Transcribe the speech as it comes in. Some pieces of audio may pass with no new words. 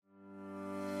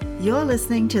You're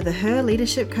listening to the Her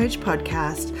Leadership Coach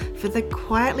podcast for the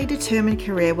quietly determined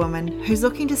career woman who's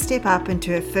looking to step up into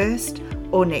her first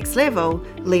or next level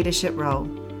leadership role.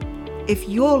 If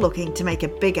you're looking to make a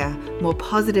bigger, more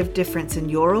positive difference in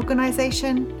your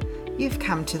organization, you've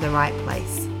come to the right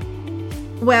place.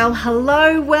 Well,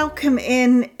 hello, welcome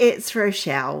in. It's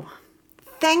Rochelle.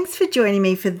 Thanks for joining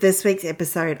me for this week's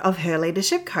episode of Her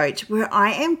Leadership Coach, where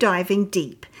I am diving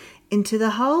deep into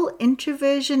the whole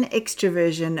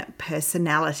introversion-extroversion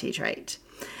personality trait.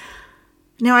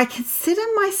 Now, I consider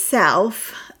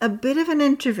myself a bit of an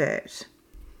introvert.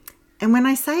 And when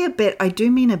I say a bit, I do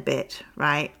mean a bit,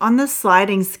 right? On the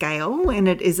sliding scale, and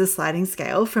it is a sliding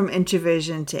scale from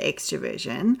introversion to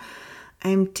extroversion,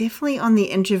 I'm definitely on the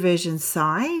introversion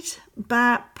side,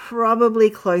 but probably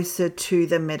closer to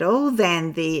the middle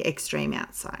than the extreme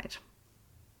outside.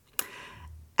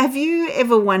 Have you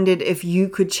ever wondered if you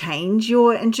could change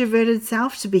your introverted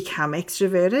self to become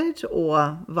extroverted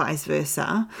or vice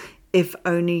versa, if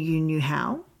only you knew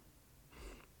how?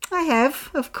 I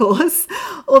have, of course,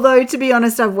 although to be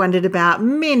honest, I've wondered about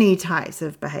many types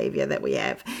of behavior that we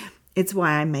have. It's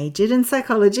why I majored in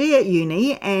psychology at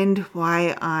uni and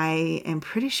why I am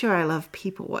pretty sure I love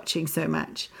people watching so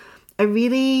much. I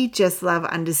really just love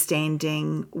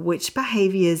understanding which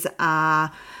behaviors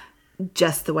are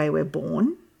just the way we're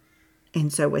born,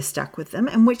 and so we're stuck with them,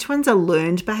 and which ones are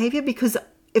learned behavior, because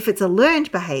if it's a learned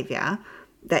behavior,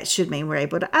 that should mean we're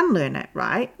able to unlearn it,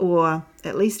 right? Or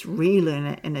at least relearn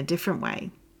it in a different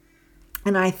way.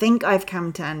 And I think I've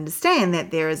come to understand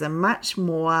that there is a much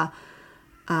more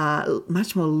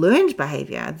learned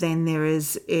behavior than there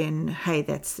is in, hey,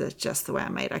 that's just the way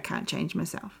I'm made. I can't change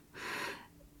myself.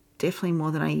 Definitely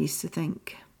more than I used to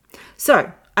think.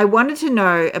 So I wanted to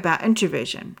know about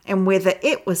introversion and whether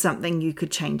it was something you could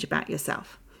change about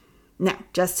yourself. Now,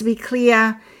 just to be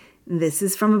clear, this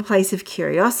is from a place of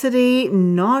curiosity,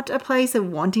 not a place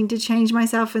of wanting to change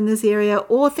myself in this area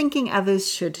or thinking others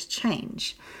should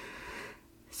change.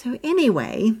 So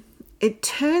anyway, it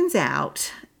turns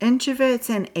out introverts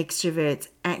and extroverts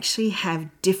actually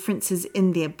have differences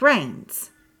in their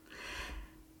brains.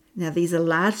 Now, these are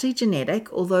largely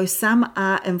genetic, although some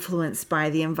are influenced by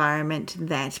the environment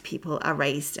that people are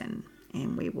raised in,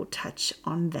 and we will touch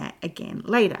on that again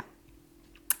later.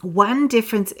 One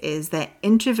difference is that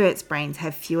introverts' brains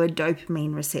have fewer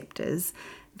dopamine receptors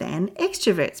than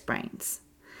extroverts' brains.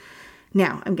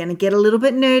 Now, I'm going to get a little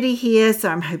bit nerdy here, so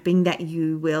I'm hoping that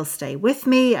you will stay with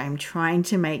me. I'm trying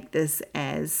to make this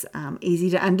as easy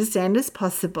to understand as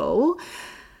possible.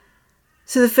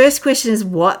 So the first question is,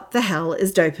 what the hell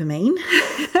is dopamine?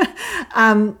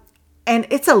 And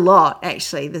it's a lot,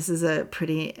 actually. This is a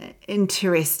pretty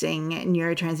interesting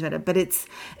neurotransmitter, but it's,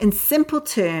 in simple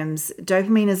terms,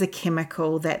 dopamine is a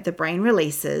chemical that the brain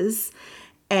releases.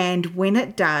 And when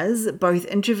it does, both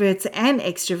introverts and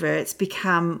extroverts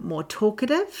become more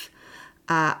talkative,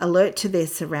 alert to their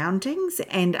surroundings,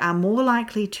 and are more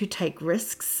likely to take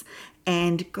risks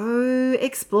and go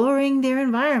exploring their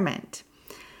environment.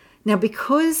 Now,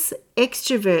 because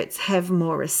extroverts have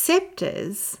more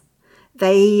receptors,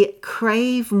 they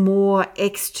crave more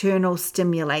external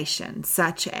stimulation,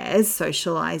 such as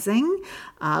socializing,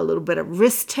 a little bit of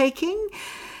risk-taking.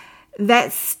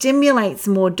 That stimulates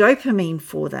more dopamine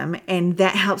for them, and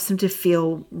that helps them to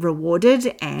feel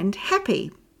rewarded and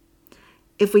happy.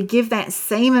 If we give that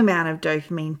same amount of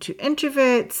dopamine to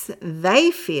introverts,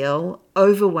 they feel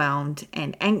overwhelmed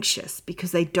and anxious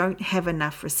because they don't have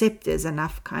enough receptors,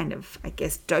 enough kind of,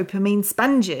 dopamine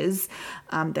sponges.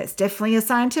 That's definitely a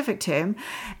scientific term.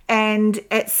 And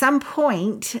at some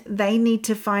point, they need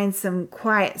to find some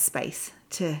quiet space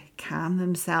to calm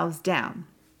themselves down.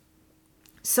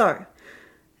 So,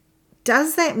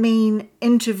 does that mean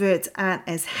introverts aren't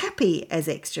as happy as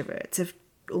extroverts if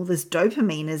all this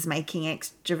dopamine is making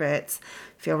extroverts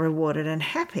feel rewarded and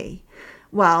happy?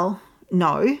 Well,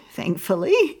 no,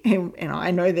 thankfully, and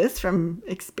I know this from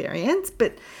experience,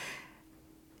 but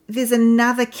there's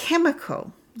another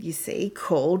chemical, you see,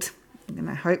 called, and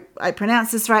I hope I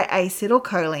pronounce this right,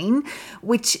 acetylcholine,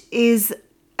 which is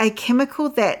a chemical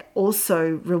that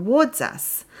also rewards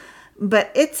us.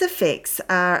 But its effects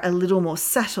are a little more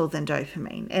subtle than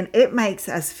dopamine, and it makes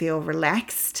us feel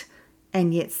relaxed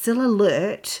and yet still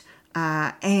alert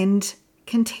and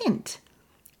content.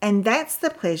 And that's the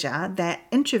pleasure that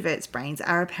introverts' brains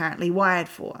are apparently wired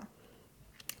for.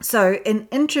 So in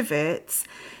introverts,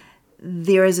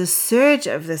 there is a surge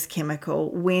of this chemical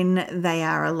when they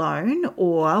are alone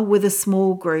or with a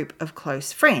small group of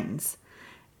close friends.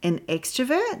 In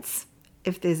extroverts,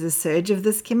 if there's a surge of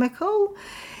this chemical,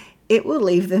 it will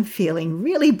leave them feeling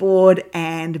really bored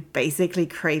and basically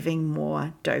craving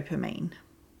more dopamine.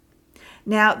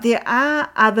 Now, there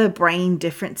are other brain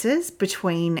differences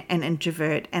between an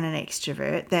introvert and an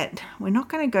extrovert that we're not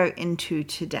going to go into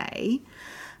today.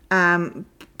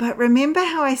 But remember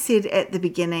how I said at the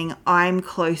beginning, I'm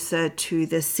closer to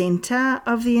the center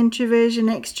of the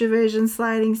introversion-extroversion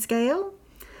sliding scale?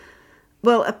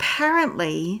 Well,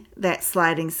 apparently that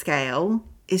sliding scale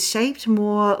is shaped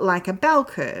more like a bell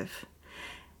curve.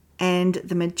 And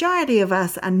the majority of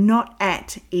us are not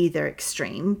at either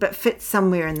extreme, but fit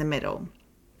somewhere in the middle.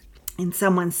 And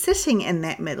someone sitting in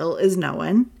that middle is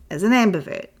known as an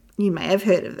ambivert. You may have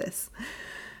heard of this.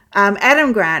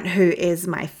 Adam Grant, who is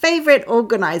my favorite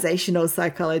organizational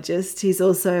psychologist, he's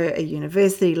also a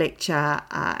university lecturer,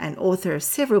 an author of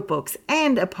several books,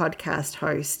 and a podcast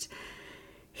host.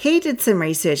 He did some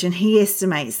research and he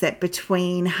estimates that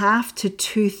between half to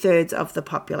 2/3 of the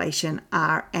population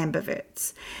are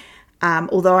ambiverts.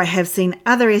 Although I have seen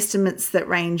other estimates that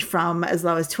range from as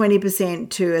low as 20%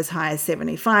 to as high as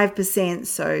 75%.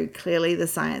 So clearly the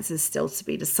science is still to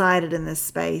be decided in this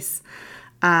space.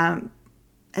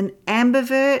 An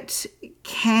ambivert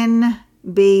can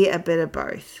be a bit of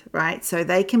both, right? So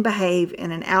they can behave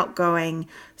in an outgoing,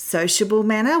 sociable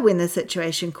manner when the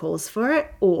situation calls for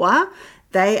it, or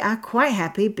they are quite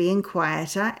happy being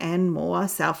quieter and more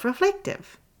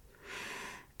self-reflective.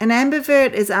 An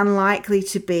ambivert is unlikely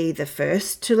to be the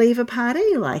first to leave a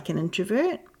party, like an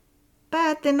introvert,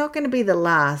 but they're not going to be the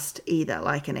last either,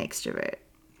 like an extrovert.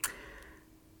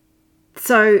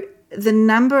 So the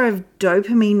number of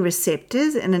dopamine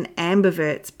receptors in an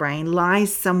ambivert's brain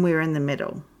lies somewhere in the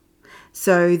middle.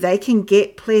 So they can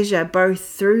get pleasure both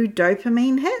through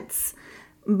dopamine hits,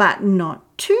 but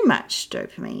not too much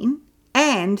dopamine,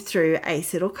 and through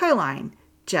acetylcholine,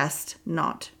 just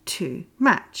not too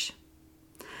much.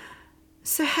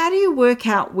 So how do you work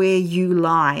out where you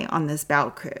lie on this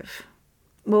bell curve?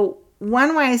 Well,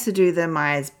 one way is to do the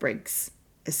Myers-Briggs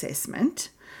assessment.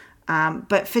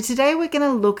 But for today, we're going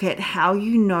to look at how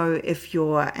you know if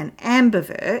you're an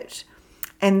ambivert,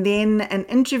 and then an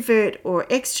introvert or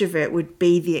extrovert would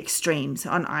be the extremes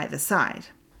on either side.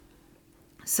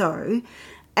 So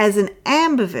as an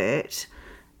ambivert,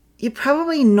 you're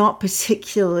probably not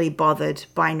particularly bothered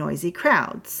by noisy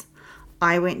crowds.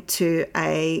 I went to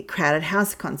a Crowded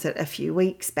House concert a few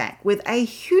weeks back with a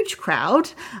huge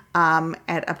crowd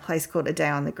at a place called A Day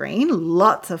on the Green,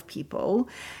 lots of people,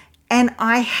 and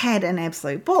I had an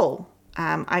absolute ball.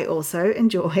 I also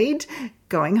enjoyed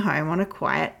going home on a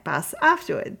quiet bus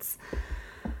afterwards.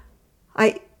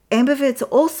 Ambiverts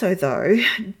also, though,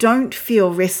 don't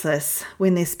feel restless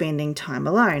when they're spending time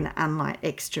alone, unlike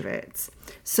extroverts.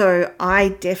 So I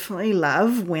definitely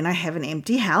love when I have an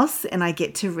empty house and I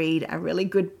get to read a really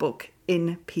good book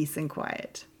in peace and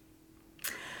quiet.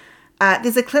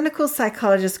 There's a clinical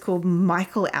psychologist called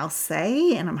Michael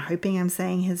Alsay, and I'm hoping I'm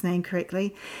saying his name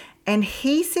correctly, and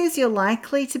he says you're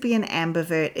likely to be an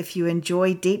ambivert if you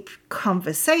enjoy deep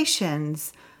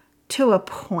conversations to a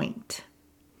point.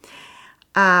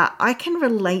 I can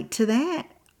relate to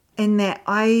that in that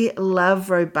I love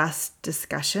robust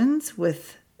discussions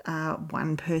with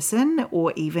one person,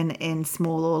 or even in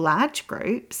small or large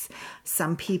groups.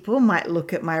 Some people might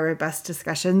look at my robust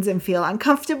discussions and feel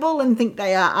uncomfortable and think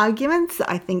they are arguments.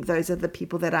 I think those are the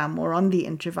people that are more on the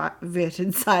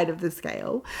introverted side of the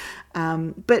scale.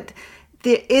 But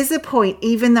there is a point,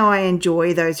 even though I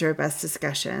enjoy those robust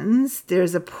discussions, there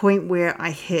is a point where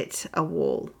I hit a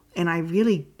wall. And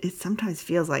it sometimes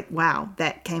feels like, wow,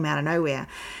 that came out of nowhere.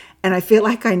 And I feel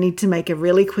like I need to make a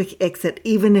really quick exit,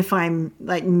 even if I'm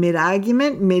like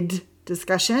mid-argument,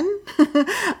 mid-discussion,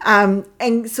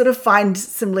 and sort of find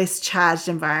some less charged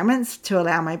environments to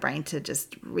allow my brain to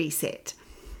just reset.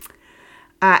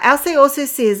 Alsay also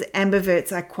says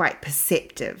ambiverts are quite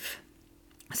perceptive.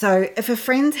 So if a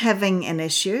friend's having an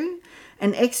issue,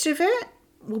 an extrovert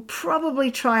will probably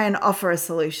try and offer a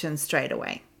solution straight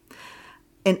away.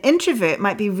 An introvert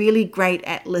might be really great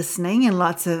at listening and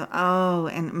lots of oh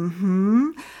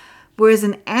and whereas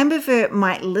an ambivert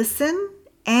might listen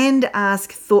and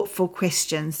ask thoughtful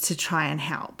questions to try and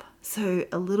help. So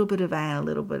a little bit of A, a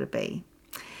little bit of B.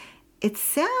 It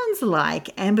sounds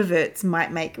like ambiverts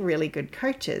might make really good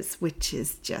coaches, which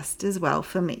is just as well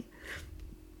for me.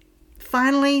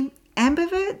 Finally,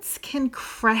 ambiverts can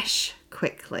crash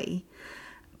quickly,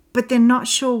 but they're not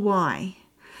sure why.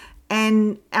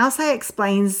 And Alsay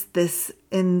explains this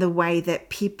in the way that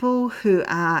people who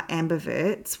are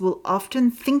ambiverts will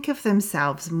often think of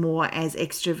themselves more as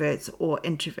extroverts or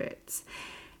introverts.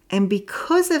 And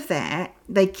because of that,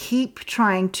 they keep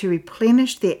trying to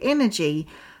replenish their energy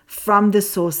from the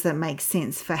source that makes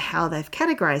sense for how they've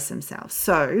categorized themselves.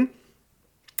 So,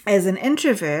 as an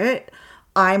introvert,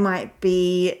 I might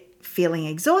be feeling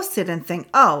exhausted and think,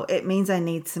 oh, it means I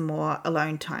need some more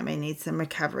alone time. I need some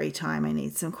recovery time. I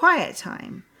need some quiet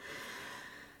time.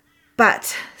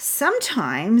 But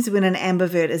sometimes when an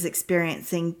ambivert is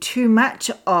experiencing too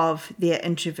much of their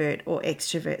introvert or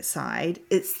extrovert side,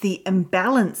 it's the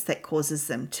imbalance that causes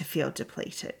them to feel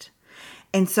depleted.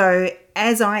 And so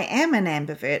as I am an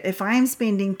ambivert, if I am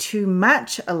spending too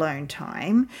much alone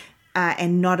time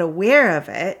and not aware of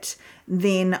it,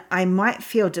 then I might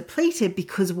feel depleted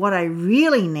because what I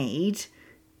really need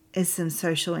is some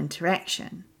social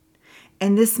interaction.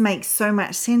 And this makes so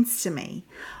much sense to me.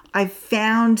 I've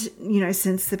found,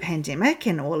 since the pandemic,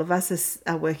 and all of us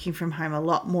are working from home a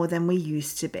lot more than we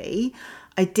used to be,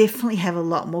 I definitely have a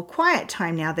lot more quiet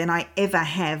time now than I ever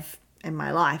have in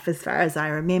my life, as far as I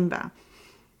remember.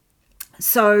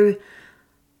 So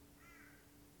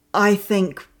I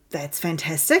think that's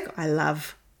fantastic. I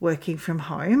love working from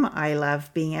home. I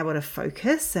love being able to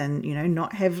focus and,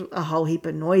 not have a whole heap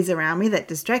of noise around me that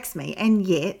distracts me. And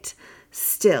yet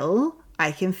still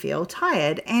I can feel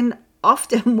tired and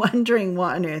often wondering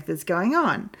what on earth is going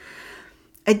on.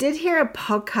 I did hear a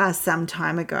podcast some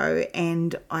time ago,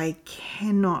 and I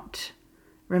cannot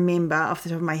remember off the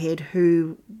top of my head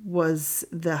who was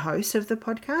the host of the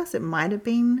podcast. It might have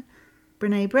been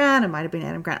Brene Brown. It might have been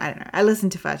Adam Grant. I don't know. I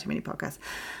listen to far too many podcasts.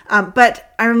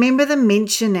 But I remember them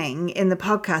mentioning in the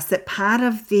podcast that part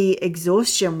of the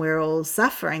exhaustion we're all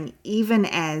suffering, even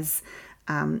as,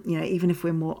 even if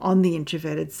we're more on the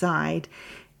introverted side,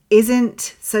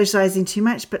 isn't socializing too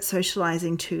much, but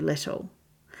socializing too little.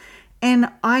 And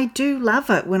I do love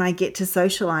it when I get to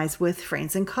socialize with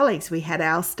friends and colleagues. We had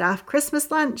our staff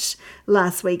Christmas lunch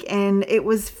last week, and it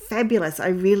was fabulous. I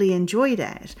really enjoyed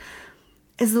it.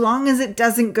 As long as it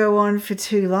doesn't go on for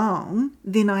too long,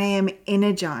 then I am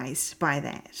energized by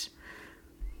that.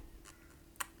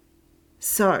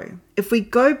 So, if we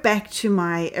go back to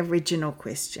my original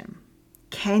question,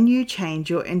 can you change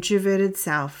your introverted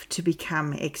self to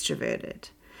become extroverted?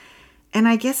 And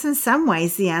I guess in some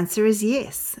ways the answer is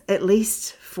yes, at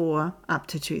least for up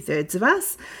to 2/3 of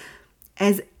us.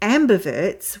 As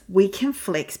ambiverts, we can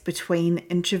flex between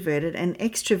introverted and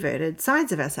extroverted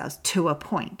sides of ourselves to a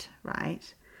point,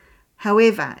 right?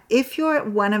 However, if you're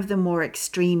at one of the more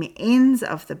extreme ends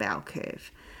of the bell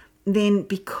curve, then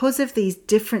because of these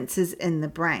differences in the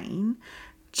brain,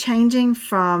 changing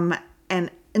from an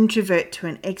introvert to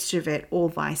an extrovert or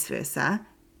vice versa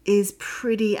is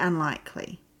pretty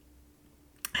unlikely.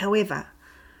 However,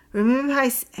 remember how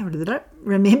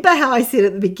I said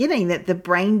at the beginning that the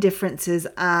brain differences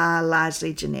are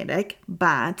largely genetic,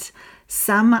 but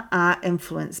some are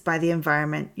influenced by the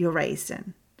environment you're raised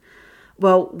in.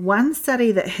 Well, one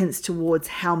study that hints towards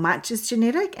how much is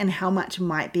genetic and how much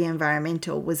might be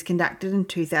environmental was conducted in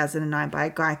 2009 by a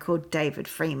guy called David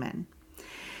Freeman.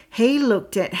 He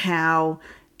looked at how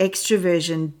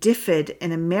extroversion differed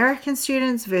in American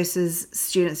students versus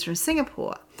students from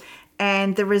Singapore.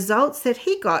 And the results that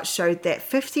he got showed that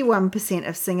 51%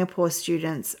 of Singapore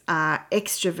students are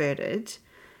extroverted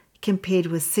compared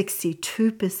with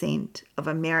 62% of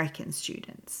American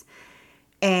students.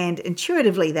 And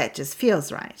intuitively, that just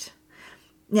feels right.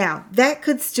 Now, that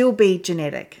could still be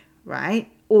genetic,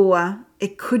 right? Or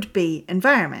it could be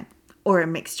environment or a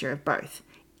mixture of both.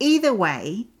 Either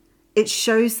way, it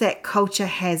shows that culture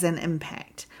has an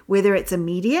impact, whether it's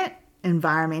immediate,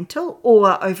 environmental,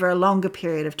 or over a longer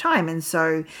period of time. And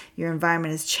so your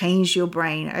environment has changed your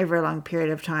brain over a long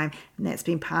period of time, and that's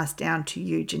been passed down to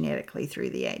you genetically through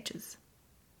the ages.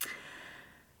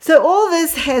 So all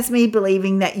this has me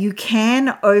believing that you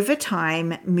can, over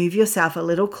time, move yourself a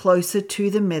little closer to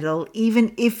the middle,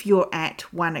 even if you're at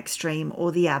one extreme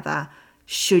or the other,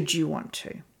 should you want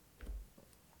to.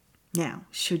 Now,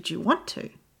 should you want to?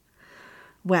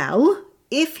 Well,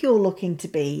 if you're looking to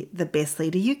be the best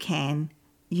leader you can,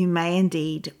 you may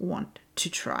indeed want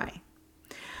to try.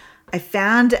 I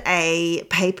found a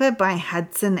paper by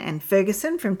Hudson and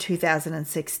Ferguson from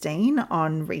 2016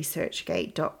 on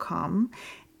researchgate.com,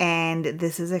 and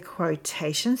this is a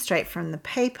quotation straight from the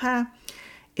paper.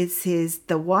 It says,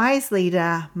 "The wise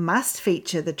leader must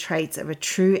feature the traits of a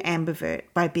true ambivert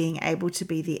by being able to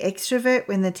be the extrovert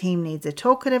when the team needs a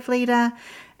talkative leader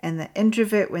and the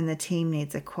introvert when the team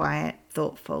needs a quiet,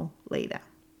 thoughtful leader."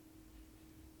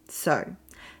 So,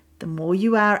 the more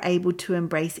you are able to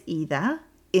embrace either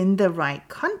in the right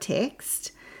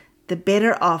context, the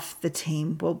better off the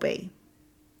team will be.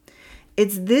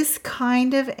 It's this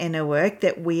kind of inner work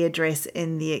that we address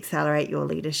in the Accelerate Your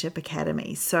Leadership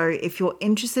Academy. So if you're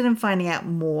interested in finding out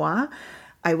more,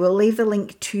 I will leave the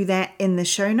link to that in the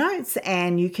show notes,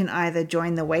 and you can either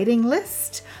join the waiting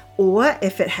list Or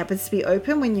if it happens to be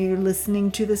open when you're listening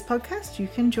to this podcast, you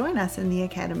can join us in the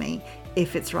Academy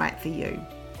if it's right for you.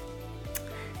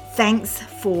 Thanks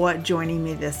for joining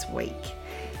me this week.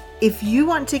 If you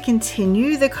want to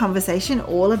continue the conversation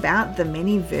all about the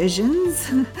many versions,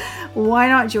 why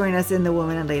not join us in the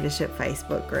Women in Leadership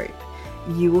Facebook group?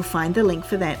 You will find the link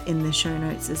for that in the show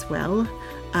notes as well.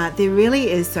 There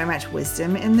really is so much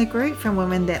wisdom in the group from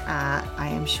women that are, I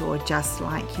am sure, just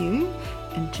like you.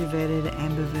 Introverted,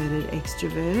 ambiverted,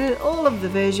 extroverted, all of the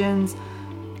versions.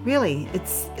 Really,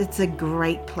 it's a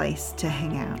great place to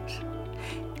hang out.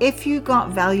 If you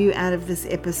got value out of this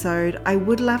episode, I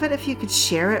would love it if you could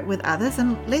share it with others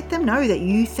and let them know that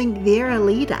you think they're a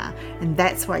leader and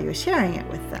that's why you're sharing it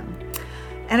with them.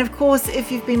 And of course,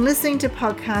 if you've been listening to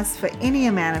podcasts for any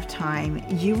amount of time,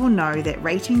 you will know that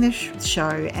rating the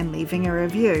show and leaving a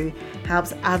review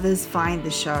helps others find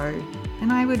the show,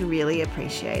 and I would really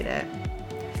appreciate it.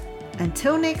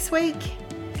 Until next week,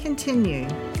 continue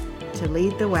to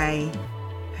lead the way,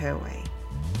 her way.